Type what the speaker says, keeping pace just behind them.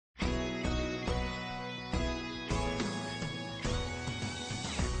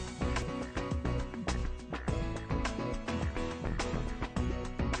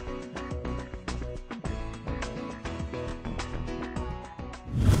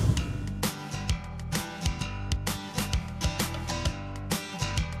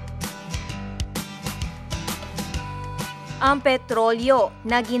Ang petrolyo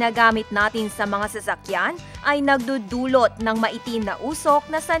na ginagamit natin sa mga sasakyan ay nagdudulot ng maitim na usok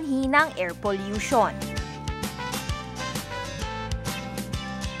na sanhi ng air pollution.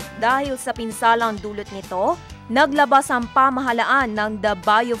 Dahil sa pinsalang dulot nito, naglabas ang pamahalaan ng The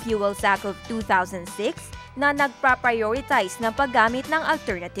Biofuels Act of 2006 na nagpa-prioritize ng paggamit ng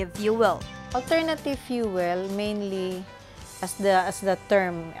alternative fuel. Alternative fuel, mainly as the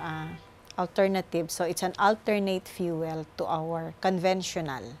term alternative, so it's an alternate fuel to our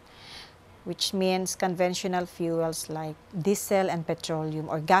conventional, which means conventional fuels like diesel and petroleum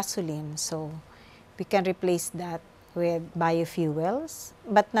or gasoline. So we can replace that with biofuels,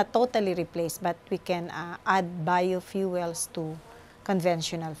 but not totally replace, but we can add biofuels to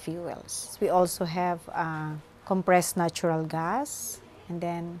conventional fuels. We also have compressed natural gas, and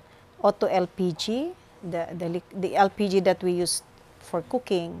then auto LPG. The LPG that we use for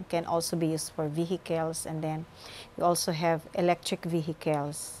cooking can also be used for vehicles, and then we also have electric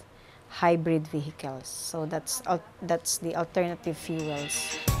vehicles, hybrid vehicles. So that's the alternative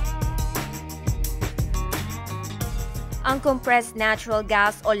fuels. Ang compressed natural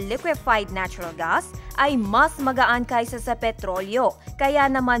gas o liquefied natural gas ay mas magaan kaysa sa petrolyo, kaya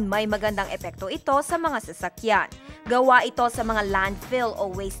naman may magandang epekto ito sa mga sasakyan. Gawa ito sa mga landfill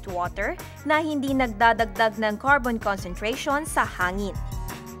o wastewater na hindi nagdadagdag ng carbon concentration sa hangin.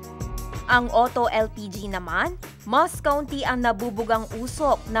 Ang auto LPG naman, mas kaunti ang nabubugang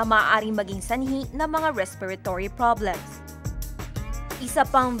usok na maaaring maging sanhi ng mga respiratory problems. Isa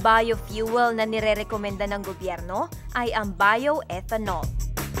pang biofuel na nirerekomenda ng gobyerno ay ang bioethanol.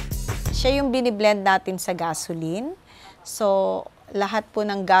 Siya yung biniblend natin sa gasoline. So, lahat po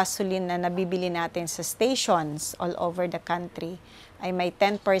ng gasoline na nabibili natin sa stations all over the country ay may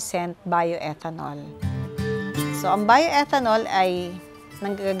 10% bioethanol. So, ang bioethanol ay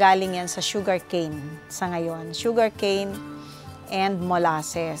nanggagaling yan sa sugarcane sa ngayon. Sugarcane and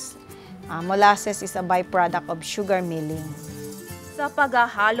molasses. Molasses is a byproduct of sugar milling. Sa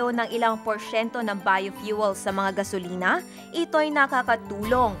paghahalo ng ilang porsyento ng biofuel sa mga gasolina, ito'y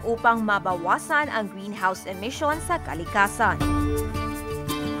nakakatulong upang mabawasan ang greenhouse emissions sa kalikasan.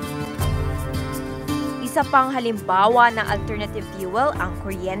 Isa pang halimbawa ng alternative fuel ang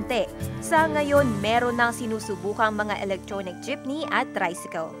kuryente. Sa ngayon, meron ng sinusubukang mga electronic jeepney at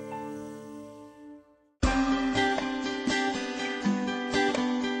tricycle.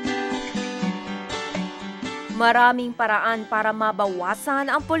 Maraming paraan para mabawasan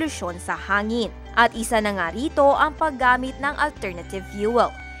ang polusyon sa hangin. At isa na nga rito ang paggamit ng alternative fuel.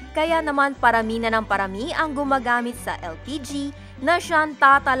 Kaya naman parami na ng parami ang gumagamit sa LPG na siyang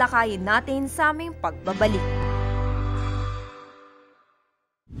tatalakayin natin sa aming pagbabalik.